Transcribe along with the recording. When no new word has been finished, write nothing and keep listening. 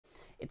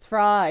It's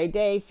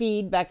Friday,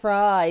 Feedback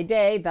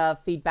Friday, the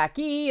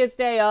feedbackiest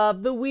day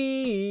of the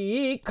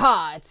week.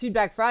 It's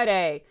Feedback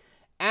Friday.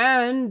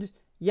 And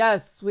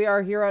yes, we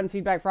are here on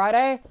Feedback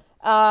Friday.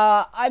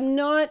 I'll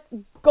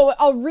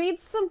read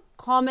some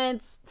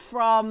comments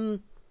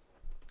from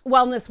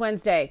Wellness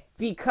Wednesday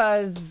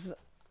because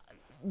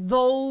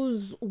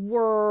those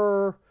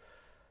were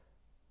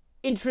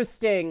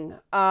interesting.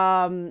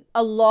 A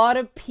lot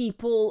of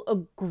people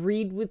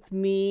agreed with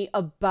me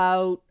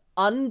about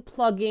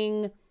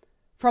unplugging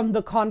from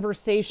the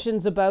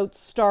conversations about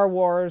Star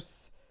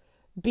Wars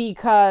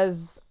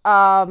because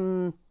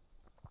they're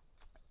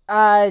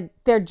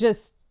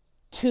just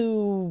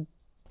too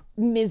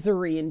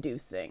misery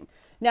inducing.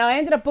 Now, I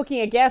ended up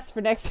booking a guest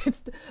for next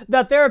It's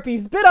the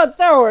Therapy's bit on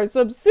Star Wars, so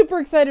I'm super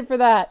excited for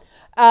that.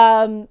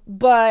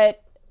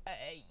 But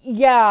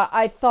yeah,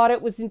 I thought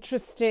it was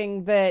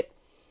interesting that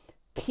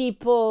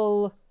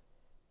people,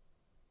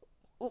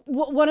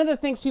 one of the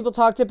things people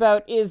talked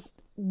about is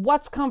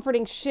what's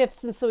comforting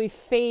shifts, and so we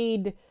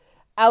fade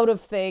out of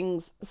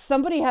things.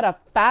 Somebody had a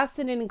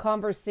fascinating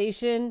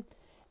conversation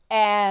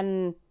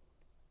and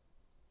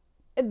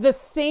the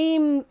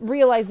same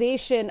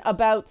realization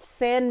about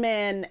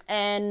Sandman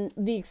and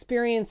the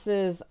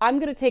experiences. I'm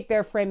going to take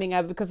their framing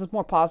of it because it's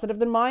more positive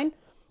than mine.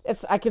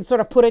 I can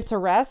sort of put it to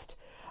rest.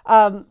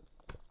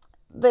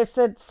 They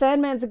said,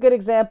 Sandman's a good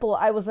example.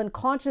 I was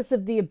unconscious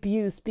of the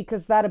abuse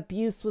because that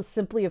abuse was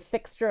simply a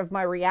fixture of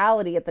my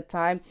reality at the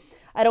time.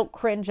 I don't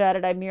cringe at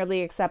it. I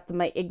merely accept that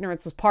my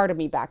ignorance was part of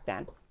me back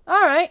then.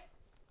 All right.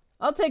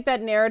 I'll take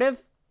that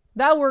narrative.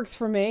 That works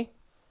for me.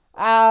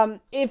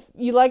 If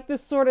you like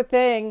this sort of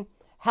thing,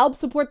 help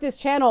support this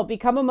channel.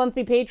 Become a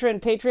monthly patron,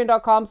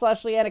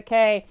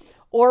 patreon.com/LeannaK,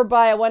 or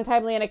buy a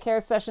one-time Leanna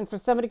Care session for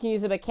somebody who can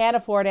use it but can't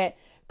afford it.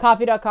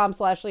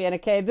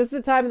 Coffee.com/LeannaK. This is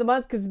the time of the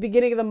month because the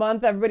beginning of the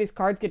month, everybody's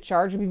cards get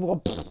charged and people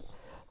go, pfft.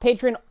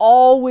 Patreon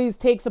always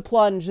takes a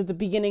plunge at the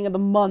beginning of the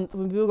month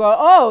when people go,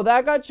 oh,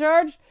 that got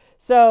charged?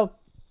 So,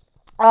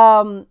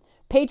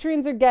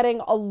 patrons are getting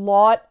a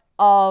lot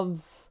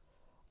of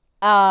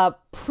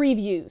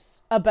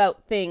previews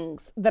about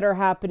things that are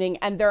happening,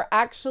 and they're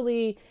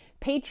actually,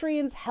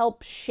 Patreons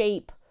help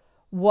shape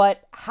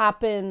what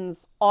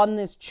happens on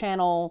this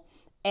channel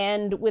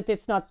and with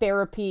It's Not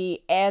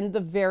Therapy and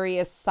the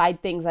various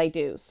side things I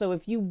do. So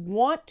if you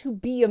want to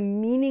be a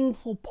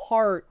meaningful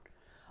part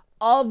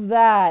of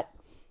that,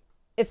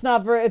 it's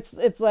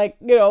like,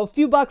 you know, a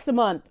few bucks a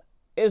month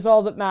is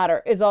all that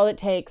matter, is all it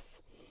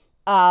takes.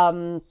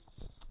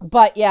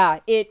 But yeah,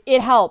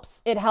 it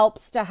helps. It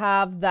helps to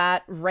have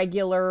that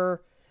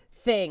regular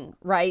thing,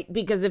 right?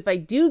 Because if I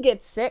do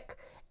get sick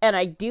and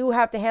I do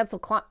have to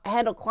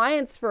handle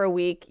clients for a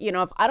week, you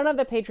know, if I don't have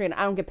that Patreon,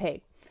 I don't get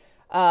paid.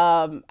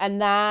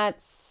 And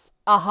that's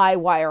a high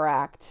wire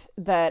act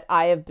that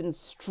I have been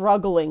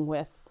struggling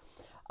with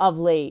of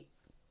late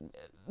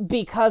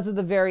because of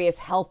the various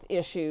health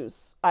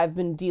issues I've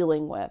been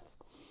dealing with.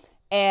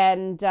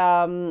 And,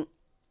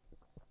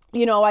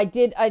 you know,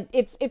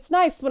 it's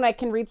nice when I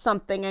can read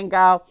something and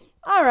go,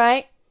 all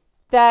right,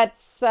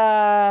 that's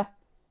a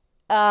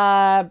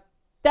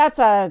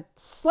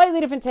slightly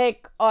different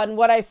take on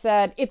what I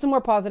said. It's a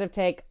more positive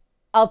take.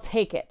 I'll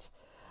take it.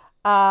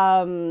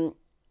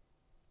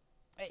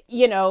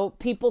 You know,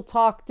 people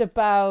talked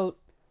about,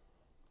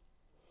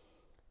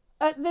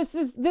 this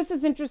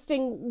is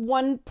interesting.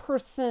 One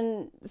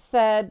person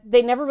said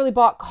they never really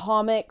bought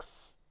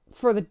comics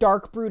for the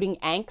dark brooding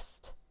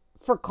angst.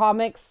 For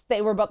comics, they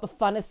were about the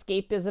fun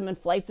escapism and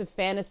flights of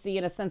fantasy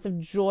and a sense of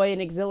joy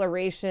and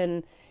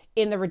exhilaration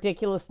in the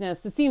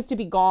ridiculousness. It seems to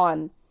be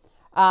gone.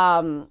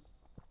 And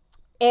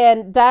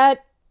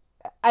that,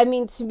 I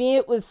mean, to me,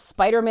 it was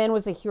Spider-Man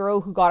was a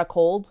hero who got a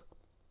cold.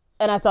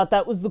 And I thought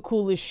that was the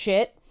coolest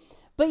shit.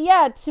 But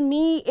yeah, to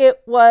me,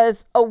 it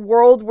was a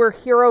world where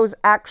heroes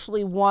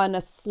actually won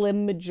a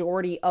slim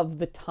majority of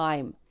the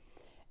time.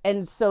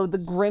 And so the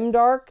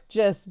grimdark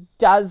just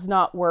does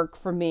not work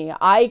for me.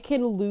 I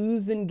can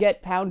lose and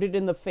get pounded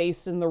in the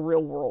face in the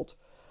real world.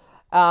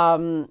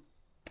 But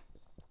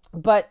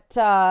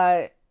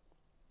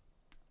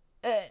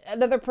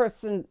another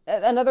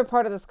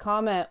part of this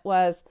comment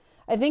was,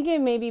 I think it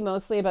may be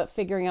mostly about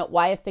figuring out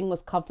why a thing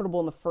was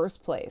comfortable in the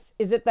first place.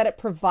 Is it that it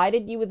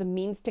provided you with a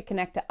means to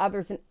connect to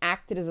others and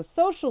acted as a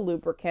social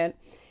lubricant?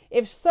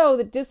 If so,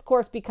 the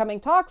discourse becoming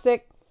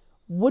toxic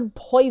would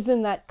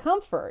poison that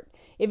comfort.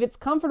 If it's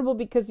comfortable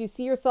because you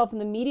see yourself in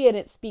the media and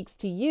it speaks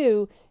to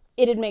you,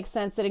 it'd make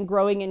sense that in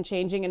growing and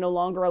changing and no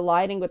longer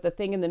aligning with the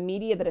thing in the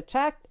media that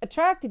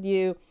attracted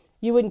you,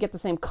 you wouldn't get the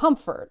same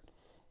comfort.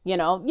 You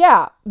know,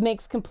 yeah,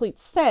 makes complete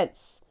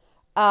sense.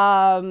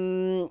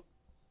 Another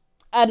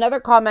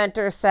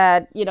commenter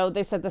said, you know,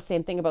 they said the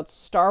same thing about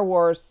Star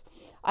Wars.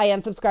 I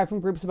unsubscribe from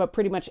groups about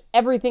pretty much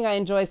everything I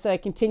enjoy, so I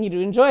continue to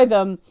enjoy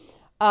them.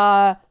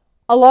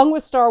 Along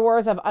with Star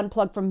Wars, I've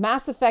unplugged from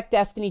Mass Effect,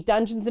 Destiny,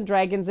 Dungeons &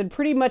 Dragons, and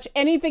pretty much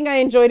anything I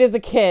enjoyed as a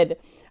kid.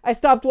 I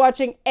stopped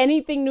watching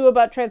anything new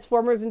about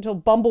Transformers until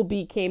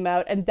Bumblebee came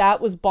out, and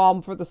that was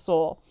balm for the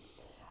soul.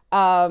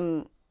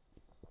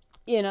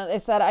 You know, they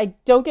said, I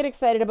don't get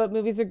excited about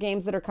movies or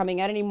games that are coming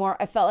out anymore.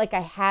 I felt like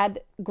I had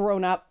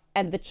grown up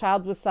and the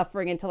child was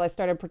suffering until I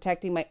started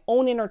protecting my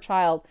own inner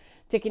child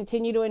to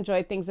continue to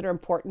enjoy things that are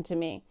important to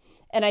me.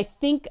 And I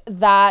think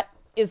that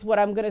is what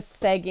I'm going to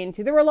seg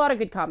into. There were a lot of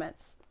good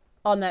comments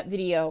on that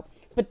video,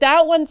 but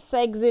that one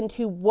segs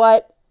into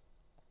what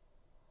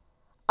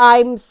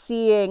I'm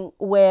seeing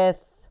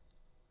with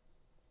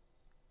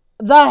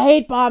the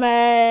hate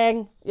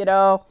bombing, you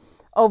know,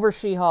 over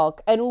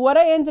She-Hulk. And what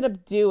I ended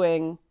up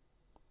doing,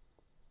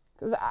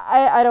 because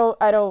I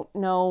don't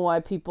know why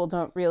people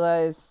don't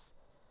realize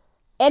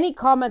any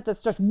comment that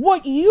starts,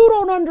 what you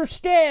don't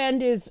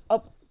understand is a,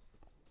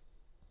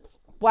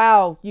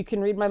 wow, you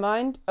can read my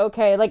mind?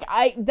 Okay, like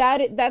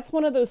that's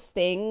one of those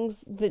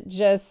things that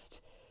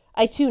just,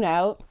 I tune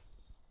out.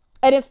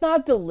 And it's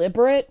not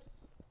deliberate.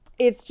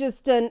 It's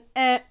just an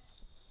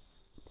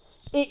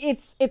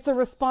it's a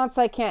response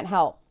I can't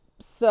help.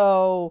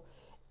 So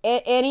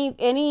anything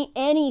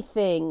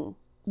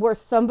where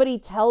somebody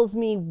tells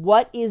me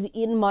what is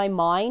in my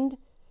mind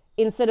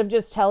instead of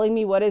just telling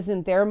me what is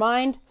in their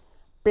mind,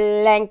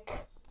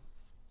 blank.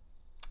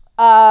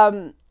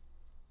 And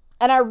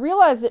I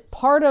realized that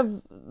part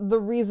of the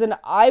reason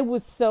I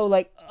was so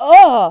like,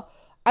 I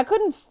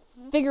couldn't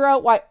figure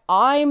out why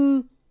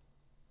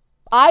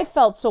I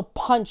felt so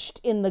punched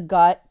in the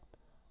gut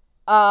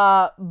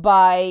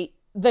by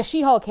the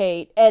She-Hulk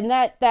hate, and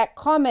that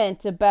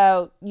comment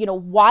about, you know,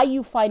 why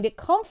you find it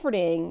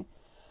comforting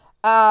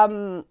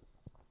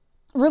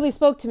really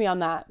spoke to me on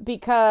that,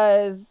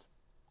 because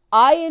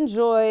I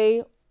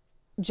enjoy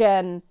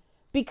Jen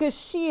because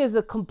she is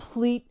a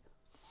complete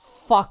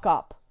fuck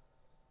up.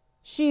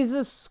 She's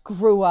a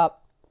screw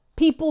up.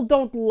 People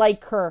don't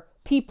like her.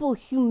 People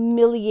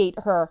humiliate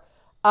her.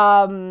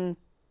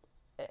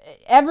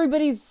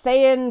 Everybody's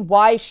saying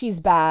why she's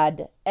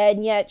bad,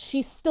 and yet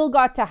she still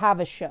got to have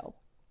a show.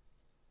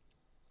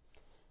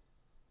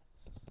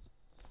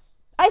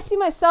 I see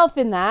myself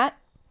in that,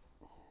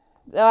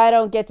 though I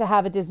don't get to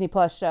have a Disney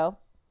Plus show.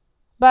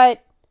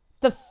 But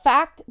the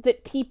fact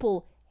that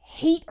people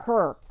hate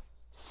her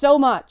so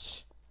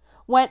much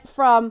went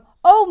from,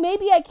 oh,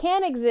 maybe I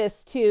can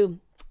exist, to,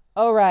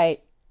 oh,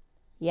 right,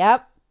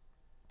 yep,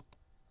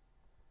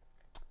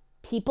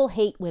 people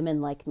hate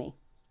women like me.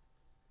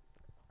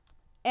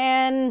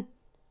 And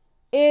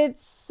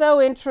it's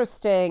so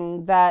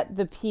interesting that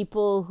the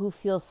people who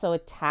feel so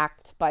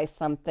attacked by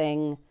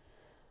something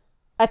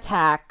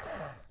attack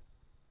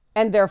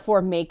and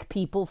therefore make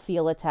people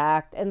feel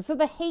attacked. And so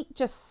the hate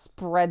just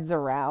spreads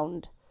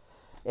around.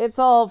 It's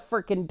all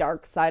freaking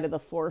dark side of the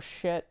force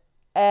shit.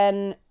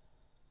 And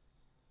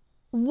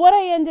what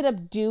I ended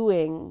up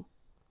doing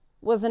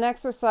was an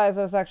exercise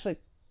I was actually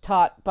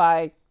taught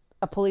by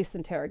a police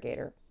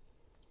interrogator.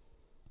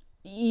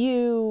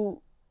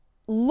 You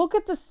look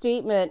at the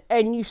statement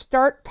and you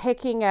start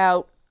picking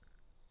out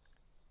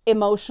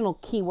emotional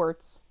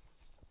keywords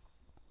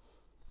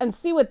and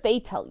see what they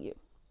tell you.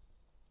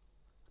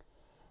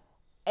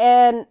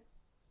 And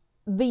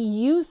the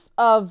use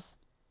of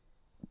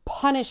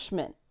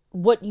punishment,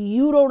 what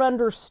you don't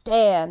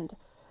understand,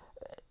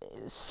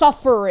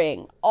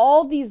 suffering,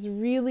 all these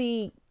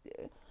really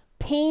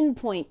pain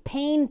point.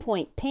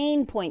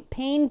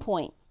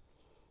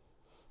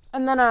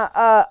 And then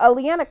a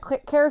Leanna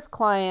Cares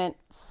client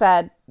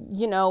said,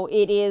 you know,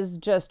 it is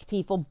just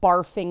people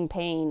barfing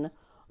pain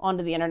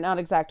onto the internet. Not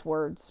exact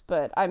words,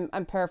 but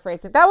I'm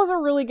paraphrasing. That was a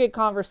really good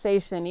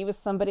conversation. He was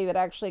somebody that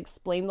actually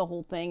explained the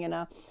whole thing in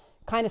a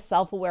kind of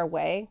self-aware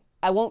way.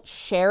 I won't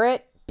share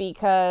it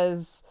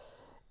because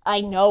I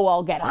know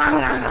I'll get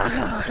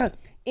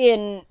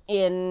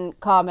in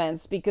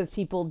comments because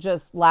people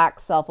just lack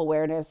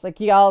self-awareness. Like,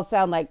 you all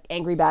sound like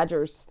angry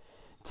badgers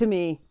to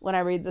me when I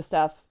read the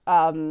stuff.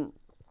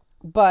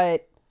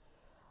 But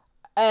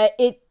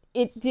it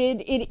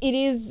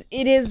is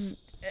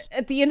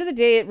at the end of the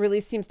day, it really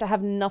seems to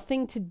have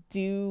nothing to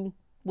do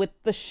with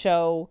the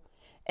show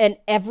and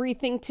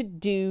everything to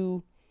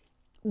do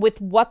with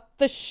what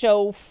the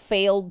show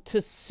failed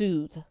to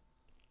soothe.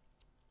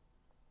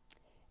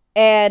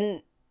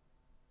 And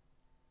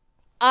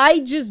I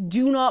just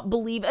do not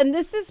believe, and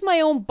this is my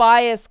own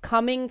bias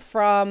coming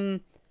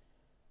from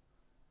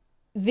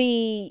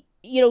the,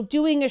 you know,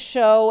 doing a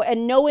show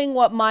and knowing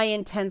what my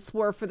intents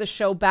were for the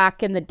show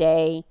back in the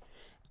day,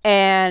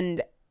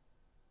 and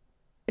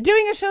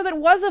doing a show that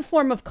was a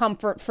form of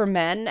comfort for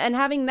men and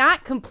having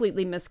that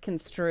completely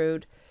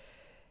misconstrued.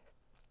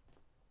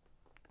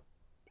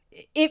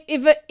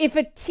 If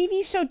a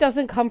TV show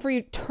doesn't come for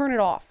you, turn it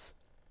off,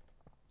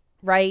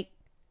 right?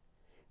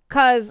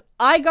 Because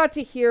I got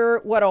to hear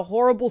what a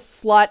horrible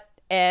slut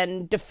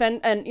and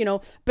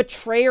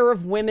betrayer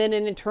of women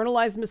and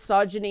internalized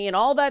misogyny and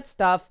all that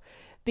stuff,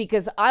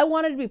 because I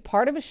wanted to be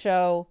part of a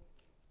show.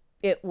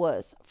 It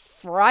was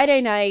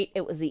Friday night.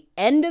 It was the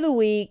end of the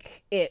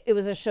week. It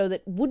was a show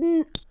that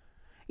wouldn't,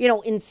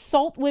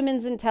 insult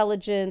women's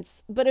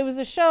intelligence, but it was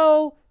a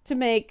show to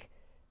make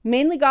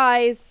mainly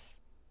guys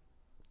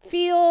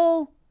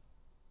feel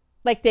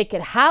like they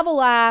could have a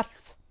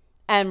laugh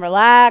and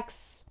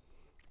relax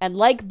and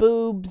like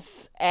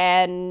boobs,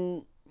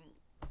 and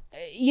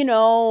you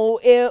know,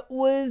 it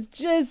was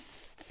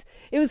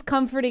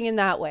comforting in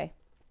that way.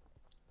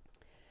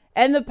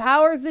 And the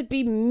powers that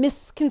be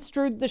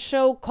misconstrued the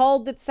show,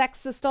 called it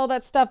sexist, all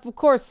that stuff. Of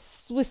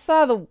course, we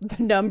saw the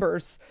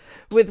numbers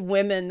with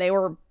women. They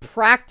were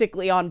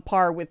practically on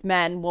par with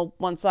men. Well,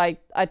 once I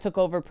took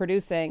over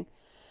producing.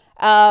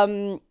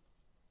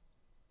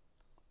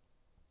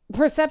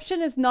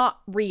 Perception is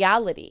not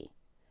reality.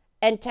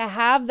 And to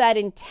have that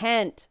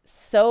intent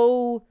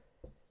so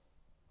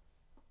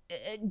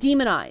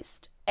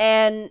demonized,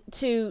 and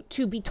to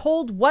be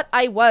told what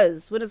I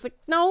was, when it's like,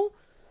 no,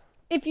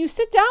 if you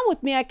sit down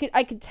with me, I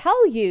could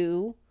tell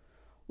you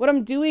what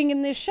I'm doing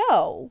in this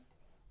show.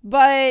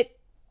 But,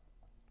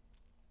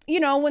 you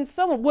know, when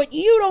someone, what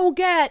you don't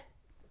get,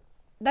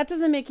 that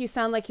doesn't make you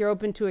sound like you're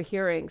open to a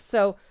hearing.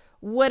 So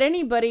what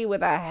anybody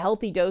with a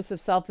healthy dose of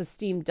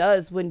self-esteem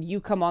does when you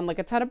come on like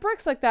a ton of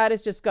bricks like that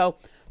is just go,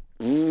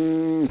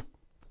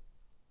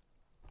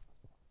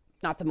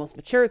 not the most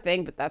mature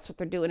thing, but that's what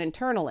they're doing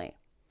internally.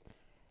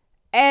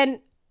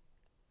 And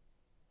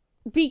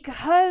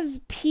because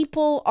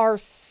people are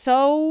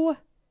so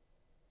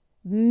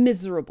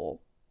miserable,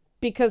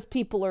 because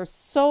people are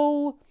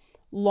so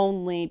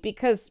lonely,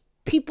 because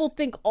people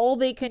think all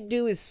they can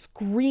do is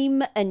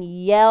scream and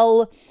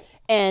yell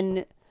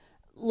and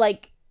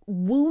like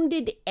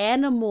wounded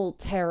animal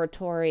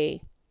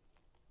territory.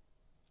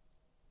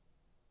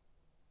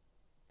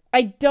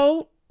 I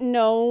don't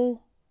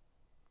know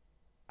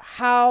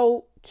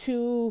how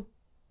to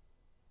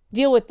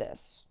deal with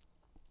this.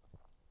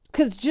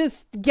 Because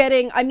just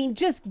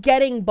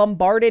getting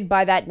bombarded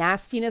by that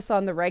nastiness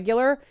on the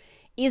regular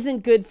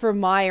isn't good for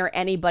my or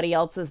anybody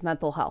else's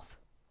mental health.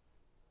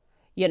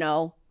 You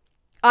know,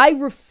 I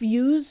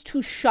refuse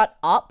to shut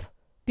up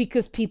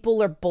because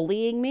people are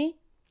bullying me.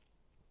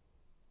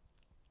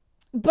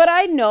 But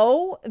I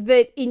know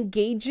that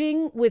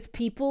engaging with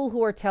people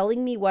who are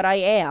telling me what I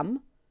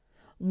am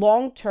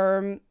long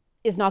term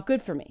is not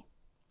good for me.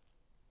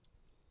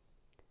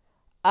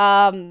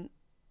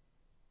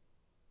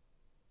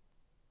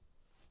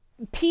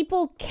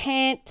 People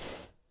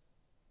can't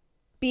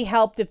be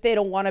helped if they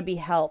don't want to be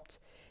helped.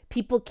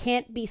 People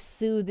can't be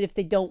soothed if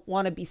they don't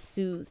want to be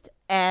soothed.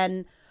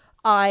 And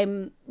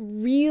I'm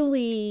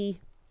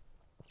really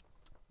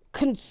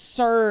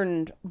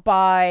concerned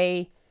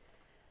by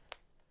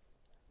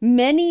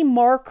many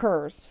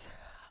markers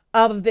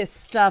of this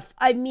stuff.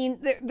 I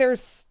mean,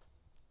 there's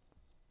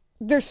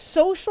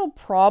social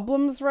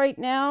problems right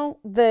now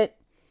that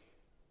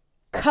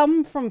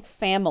come from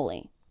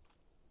family.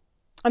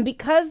 And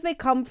because they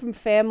come from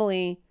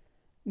family,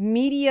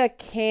 media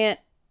can't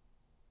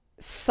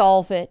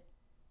solve it.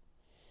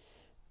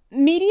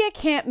 Media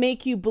can't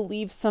make you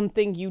believe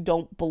something you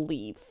don't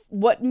believe.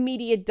 What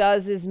media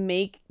does is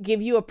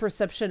give you a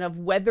perception of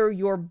whether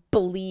your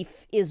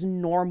belief is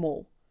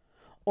normal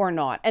or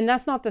not. And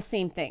that's not the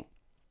same thing.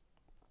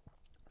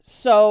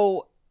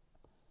 So,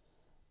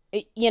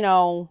 you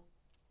know,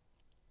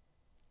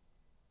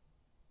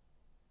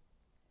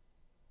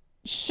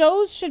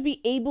 shows should be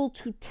able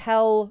to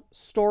tell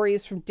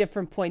stories from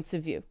different points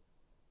of view.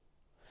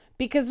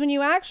 Because when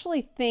you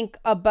actually think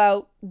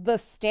about the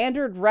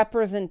standard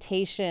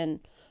representation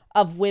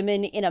of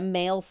women in a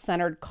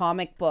male-centered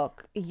comic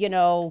book, you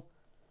know,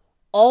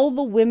 all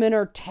the women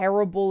are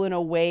terrible in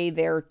a way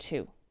there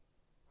too,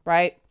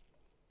 right?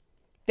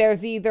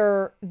 There's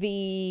either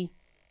the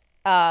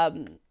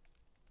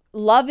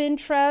love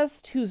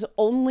interest who's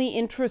only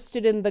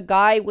interested in the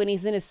guy when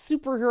he's in his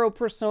superhero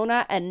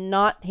persona and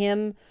not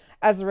him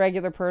as a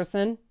regular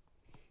person.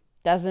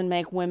 Doesn't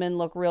make women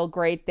look real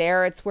great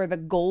there. It's where the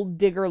gold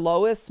digger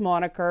Lois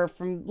moniker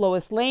from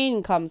Lois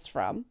Lane comes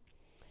from,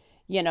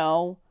 you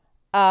know.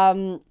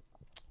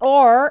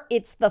 Or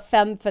it's the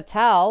femme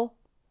fatale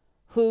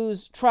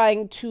who's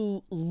trying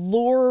to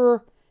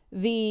lure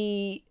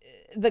the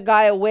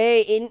guy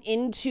away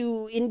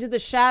into the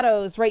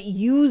shadows, right?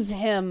 Use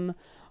him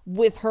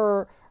with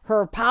her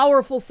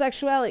powerful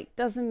sexuality.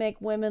 Doesn't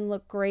make women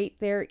look great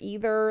there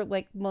either.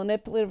 Like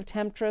manipulative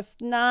temptress,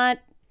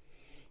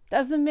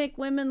 doesn't make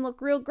women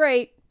look real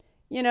great,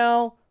 you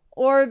know.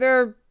 Or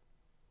they're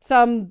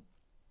some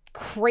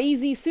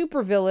crazy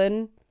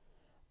supervillain,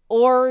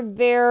 or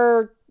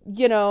they're,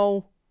 you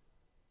know,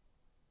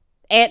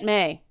 Aunt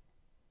May,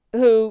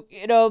 who,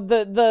 you know,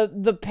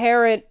 the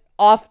parent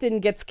often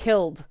gets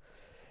killed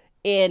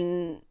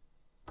in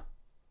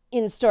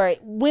story.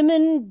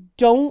 Women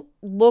don't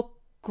look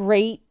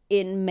great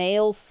in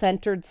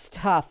male-centered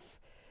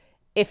stuff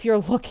if you're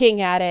looking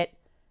at it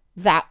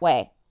that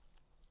way.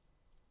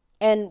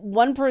 And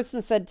one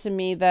person said to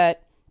me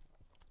that,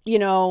 you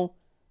know,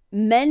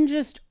 men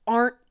just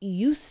aren't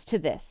used to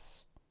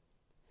this.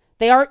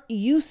 They aren't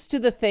used to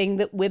the thing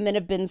that women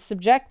have been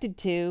subjected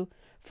to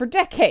for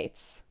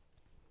decades.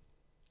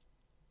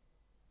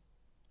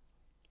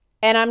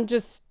 And I'm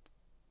just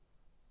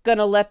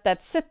gonna let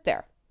that sit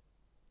there.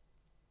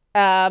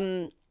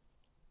 I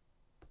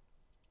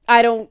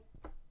don't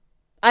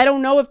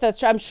know if that's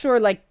true. I'm sure,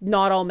 like,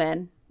 not all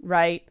men,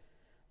 right?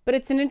 But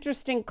it's an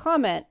interesting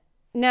comment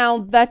Now,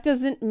 that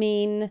doesn't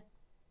mean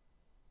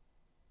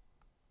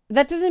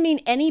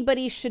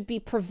anybody should be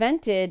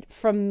prevented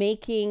from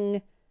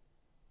making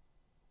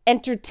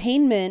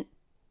entertainment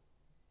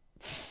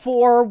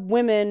for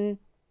women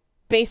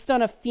based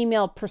on a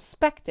female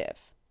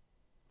perspective.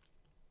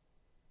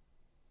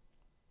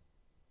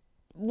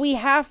 We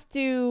have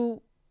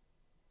to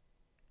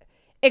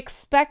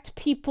expect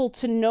people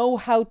to know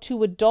how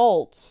to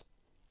adult.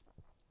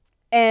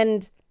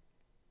 And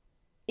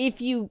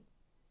if you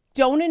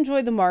don't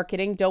enjoy the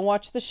marketing, don't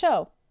watch the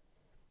show.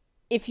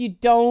 If you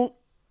don't,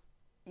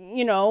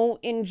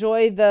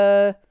 enjoy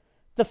the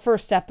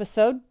first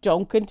episode,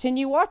 don't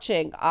continue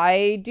watching.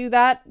 I do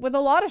that with a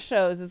lot of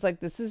shows. It's like,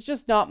 this is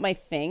just not my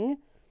thing.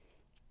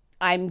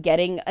 I'm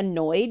getting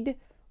annoyed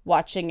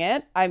watching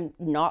it. I'm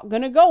not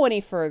going to go any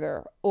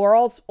further, or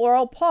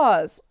I'll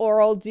pause, or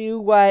I'll do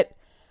what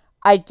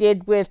I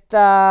did with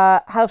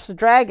House of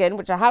Dragon,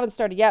 which I haven't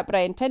started yet, but I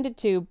intended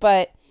to.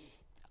 But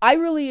I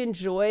really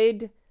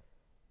enjoyed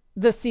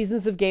the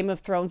seasons of Game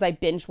of Thrones I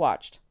binge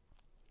watched.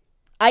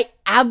 I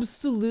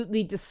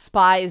absolutely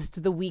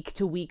despised the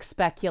week-to-week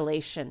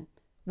speculation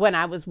when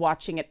I was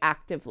watching it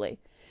actively.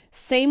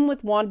 Same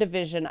with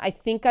WandaVision. I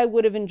think I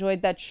would have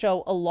enjoyed that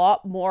show a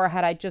lot more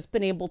had I just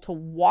been able to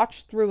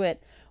watch through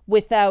it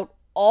without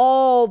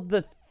all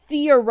the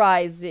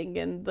theorizing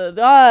and the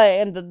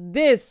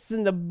this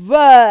and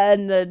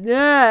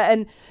the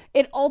and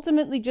it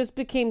ultimately just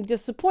became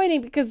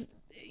disappointing because,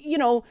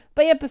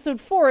 by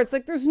episode 4, it's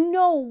like, there's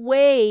no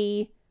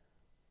way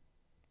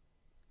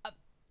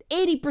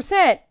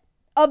 80%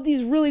 of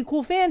these really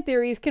cool fan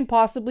theories can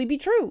possibly be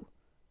true.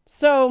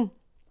 So,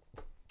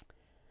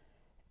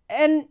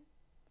 I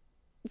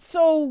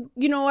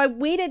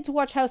waited to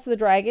watch House of the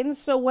Dragon,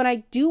 so when I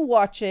do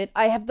watch it,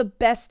 I have the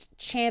best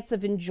chance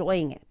of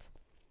enjoying it.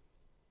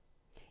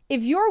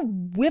 If you're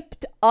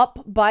whipped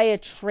up by a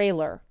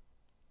trailer,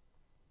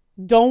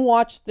 don't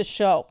watch the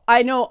show.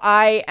 I know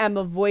I am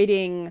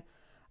avoiding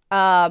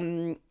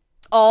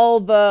all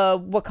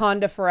the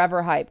Wakanda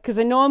Forever hype because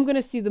I know I'm going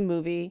to see the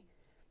movie.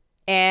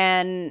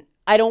 And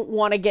I don't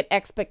want to get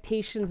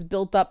expectations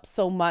built up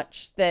so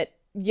much that,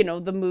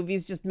 the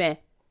movie's just meh.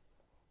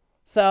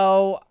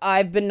 So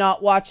I've been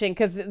not watching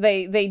because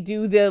they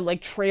do the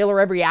trailer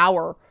every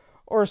hour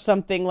or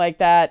something like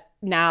that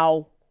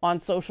now on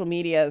social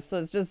media. So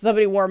it's just,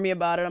 somebody warned me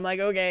about it. I'm like,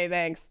 okay,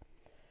 thanks.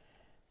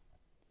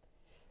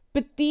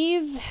 But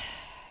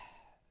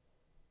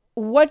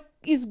what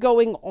is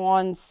going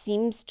on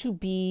seems to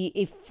be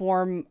a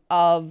form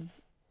of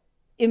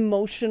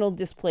emotional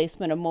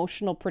displacement,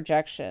 emotional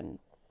projection.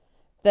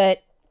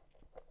 That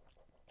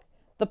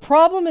the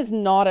problem is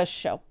not a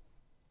show.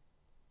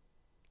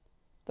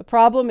 The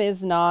problem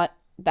is not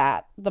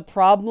that. The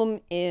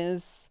problem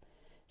is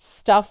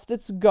stuff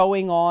that's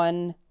going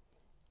on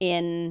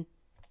in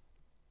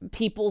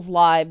people's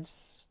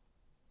lives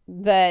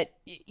that,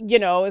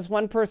 as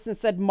one person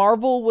said,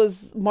 Marvel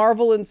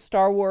and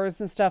Star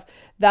Wars and stuff.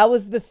 That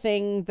was the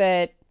thing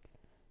that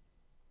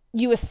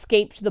you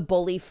escaped the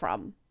bully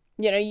from.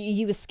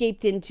 You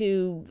escaped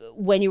into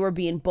when you were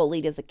being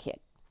bullied as a kid.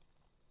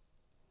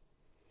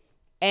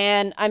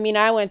 And I mean,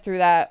 I went through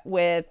that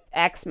with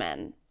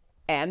X-Men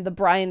and the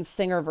Bryan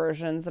Singer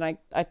versions. And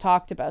I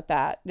talked about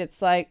that.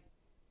 It's like,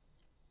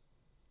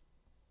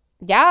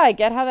 yeah, I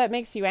get how that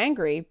makes you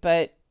angry,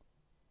 but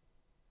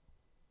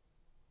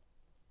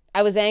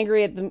I was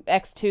angry at the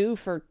X2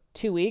 for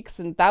 2 weeks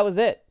and that was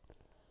it.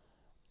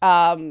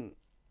 But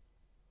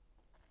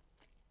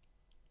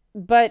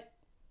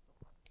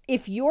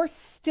if you're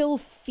still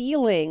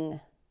feeling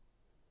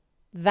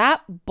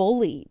that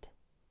bullied,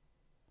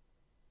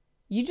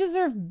 you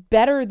deserve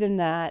better than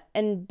that.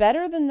 And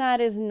better than that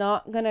is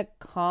not going to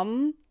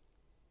come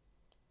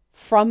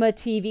from a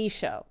TV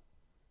show.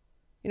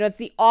 It's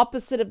the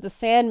opposite of the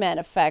Sandman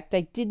effect.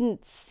 I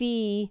didn't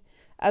see,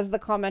 as the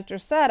commenter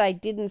said, I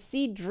didn't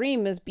see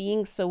Dream as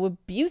being so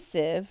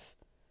abusive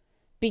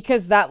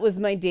because that was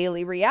my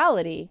daily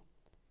reality.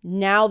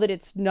 Now that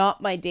it's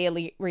not my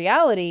daily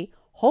reality,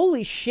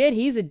 holy shit,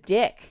 he's a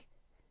dick,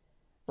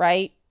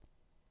 right?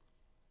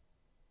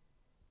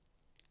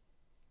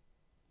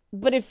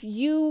 But if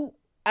you,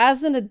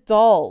 as an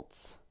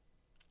adult,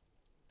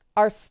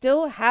 are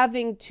still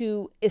having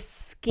to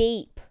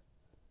escape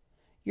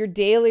your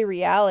daily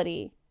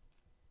reality,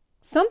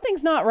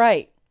 something's not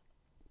right.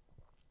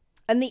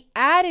 And the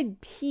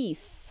added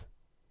piece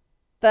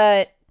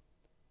that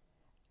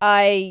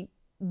I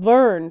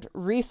learned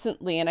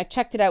recently, and I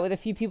checked it out with a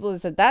few people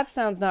that said, that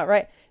sounds not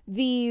right.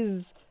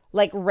 These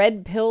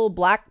red pill,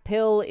 black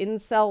pill,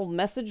 incel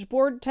message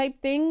board type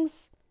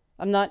things.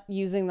 I'm not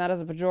using that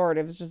as a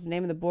pejorative. It's just the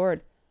name of the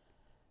board.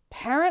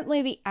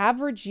 Apparently, the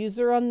average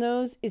user on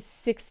those is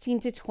 16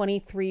 to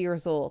 23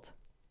 years old.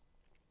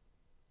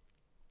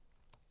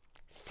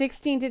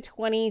 16 to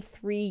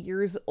 23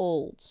 years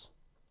old.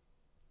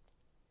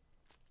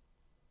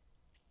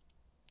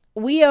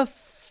 We have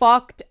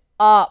fucked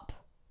up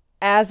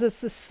as a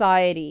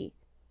society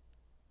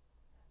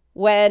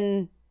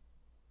when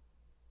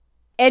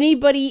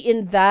anybody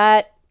in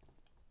that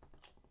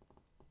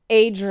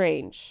age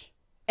range,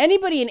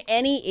 anybody in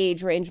any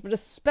age range, but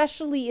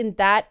especially in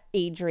that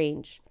age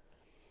range,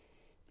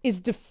 is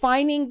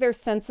defining their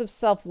sense of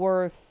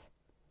self-worth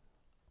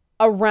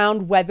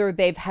around whether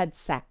they've had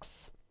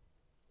sex.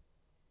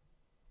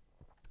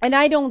 And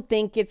I don't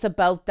think it's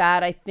about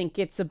that. I think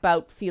it's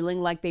about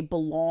feeling like they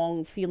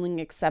belong,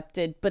 feeling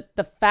accepted. But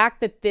the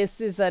fact that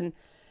this is a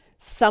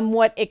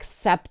somewhat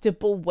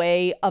acceptable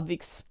way of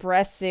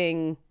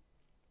expressing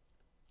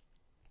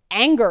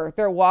anger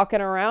they're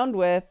walking around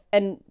with,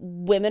 and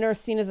women are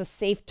seen as a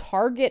safe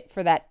target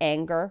for that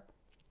anger.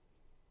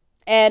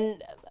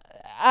 And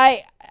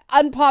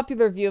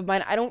unpopular view of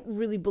mine, I don't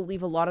really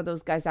believe a lot of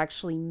those guys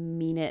actually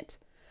mean it.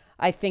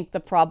 I think the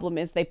problem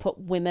is they put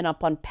women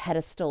up on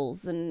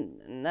pedestals,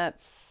 and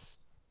that's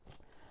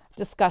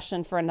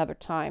discussion for another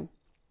time.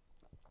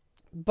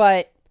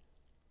 But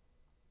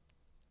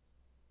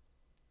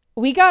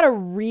we got a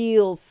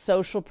real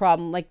social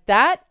problem. Like,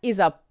 that is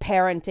a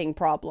parenting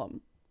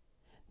problem.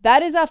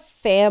 That is a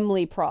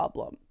family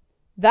problem.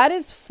 That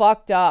is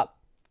fucked up.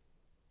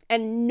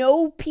 And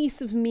no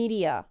piece of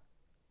media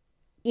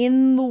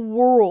in the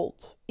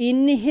world,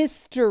 in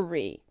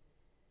history,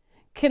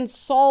 can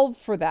solve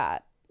for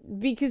that.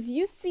 Because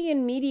you see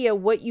in media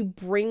what you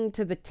bring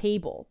to the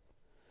table,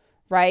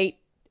 right?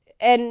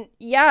 And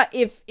yeah,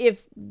 if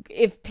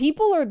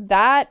people are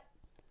that,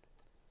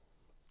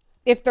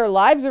 if their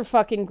lives are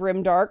fucking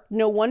grimdark,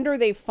 no wonder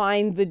they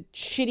find the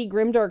shitty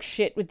grimdark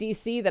shit with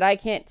DC that I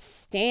can't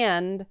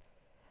stand.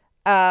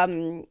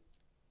 Why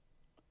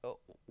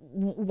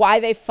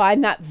they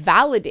find that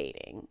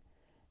validating.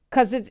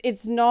 Because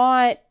it's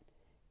not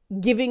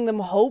giving them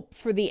hope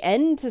for the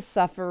end to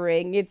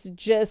suffering. It's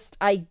just,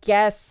 I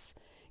guess,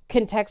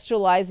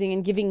 contextualizing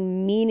and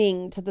giving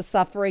meaning to the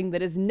suffering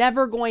that is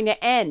never going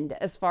to end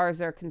as far as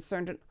they're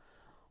concerned. And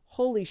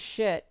holy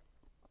shit.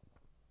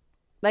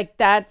 Like,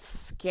 that's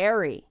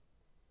scary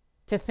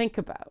to think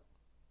about.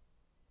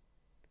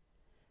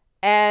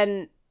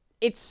 And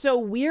it's so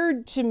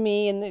weird to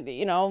me, and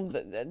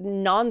the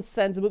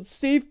nonsense about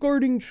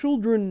safeguarding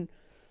children.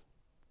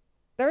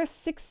 There are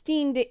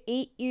 16 to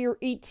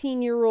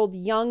 18-year-old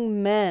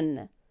young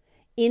men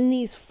in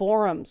these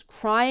forums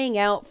crying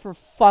out for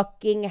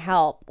fucking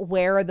help.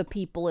 Where are the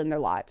people in their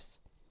lives?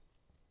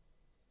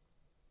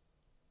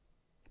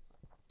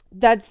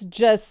 That's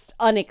just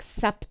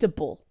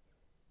unacceptable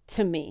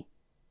to me.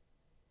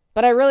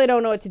 But I really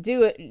don't know what to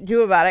do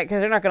about it, because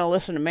they're not going to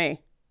listen to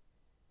me.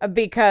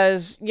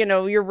 Because,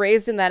 you're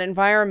raised in that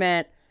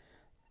environment.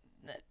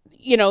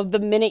 The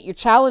minute you're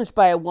challenged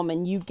by a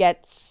woman, you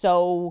get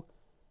so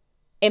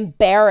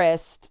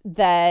embarrassed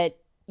that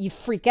you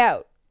freak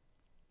out.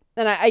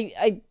 And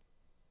I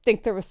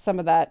think there was some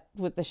of that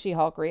with the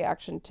She-Hulk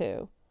reaction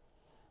too.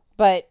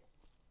 But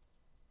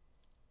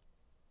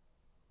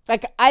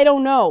like, I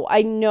don't know.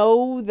 I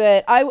know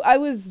that I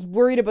was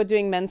worried about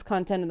doing men's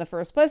content in the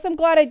first place. I'm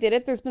glad I did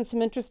it. There's been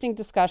some interesting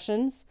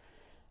discussions.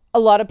 A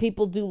lot of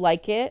people do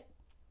like it.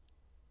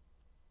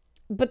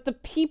 But the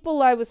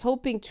people I was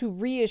hoping to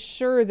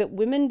reassure that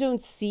women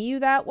don't see you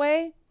that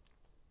way,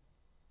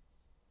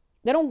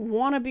 they don't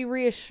want to be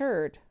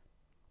reassured.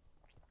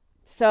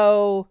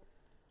 So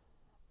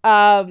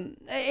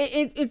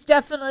it's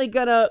definitely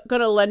gonna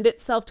lend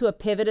itself to a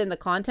pivot in the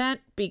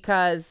content,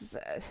 because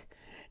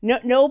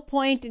no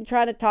point in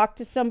trying to talk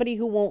to somebody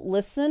who won't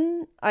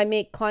listen. I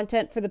make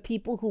content for the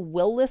people who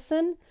will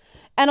listen.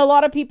 And a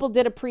lot of people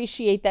did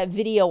appreciate that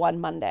video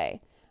on Monday.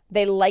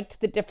 They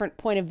liked the different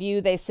point of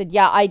view. They said,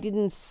 yeah, I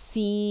didn't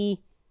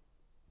see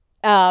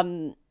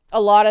a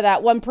lot of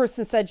that. One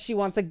person said she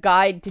wants a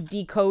guide to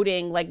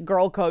decoding like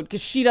girl code,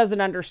 because she doesn't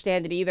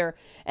understand it either.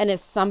 And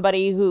as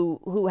somebody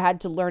who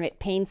had to learn it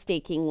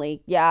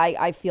painstakingly, yeah,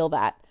 I feel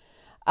that.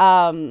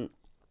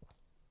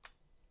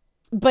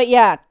 But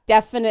yeah,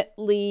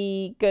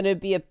 definitely gonna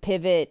be a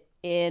pivot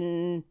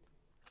in,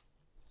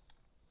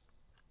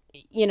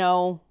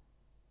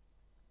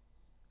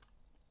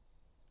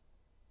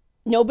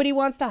 nobody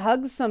wants to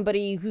hug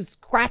somebody who's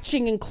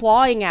scratching and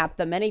clawing at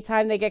them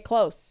anytime they get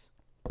close.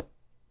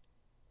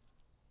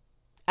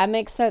 That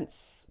makes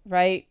sense,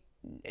 right?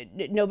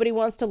 Nobody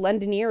wants to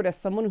lend an ear to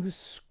someone who's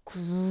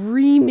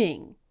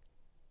screaming.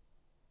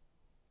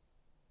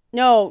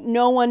 No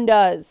one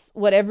does.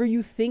 Whatever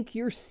you think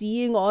you're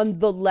seeing on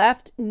the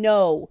left,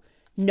 no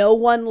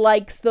one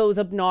likes those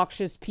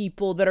obnoxious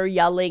people that are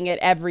yelling at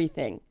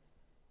everything.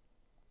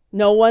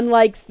 No one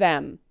likes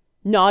them.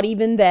 Not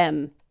even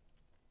them.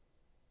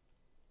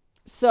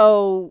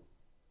 So,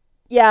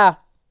 yeah,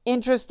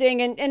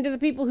 interesting. And to the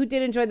people who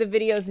did enjoy the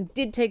videos and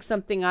did take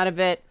something out of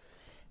it,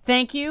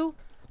 thank you.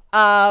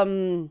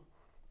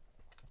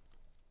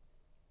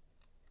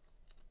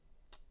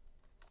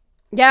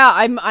 Yeah,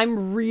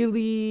 I'm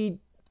really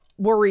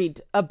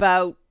worried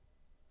about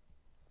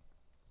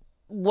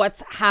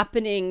what's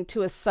happening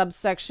to a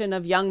subsection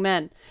of young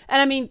men.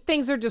 And I mean,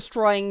 things are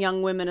destroying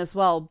young women as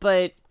well,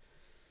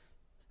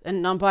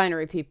 and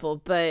non-binary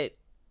people, but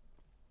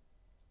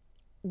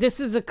this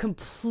is a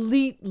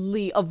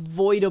completely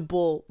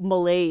avoidable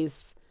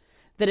malaise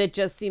that it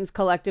just seems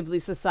collectively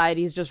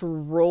society is just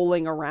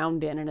rolling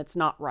around in, and it's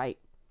not right.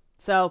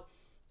 So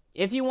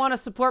if you want to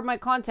support my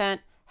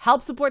content,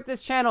 help support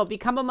this channel,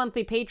 become a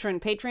monthly patron,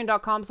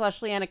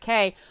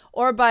 patreon.com/LeannaK,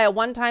 or buy a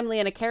one-time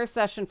Leanna Care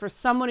session for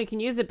someone who can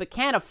use it but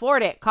can't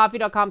afford it,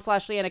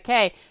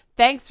 coffee.com/LeannaK.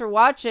 Thanks for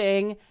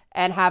watching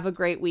and have a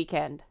great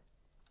weekend.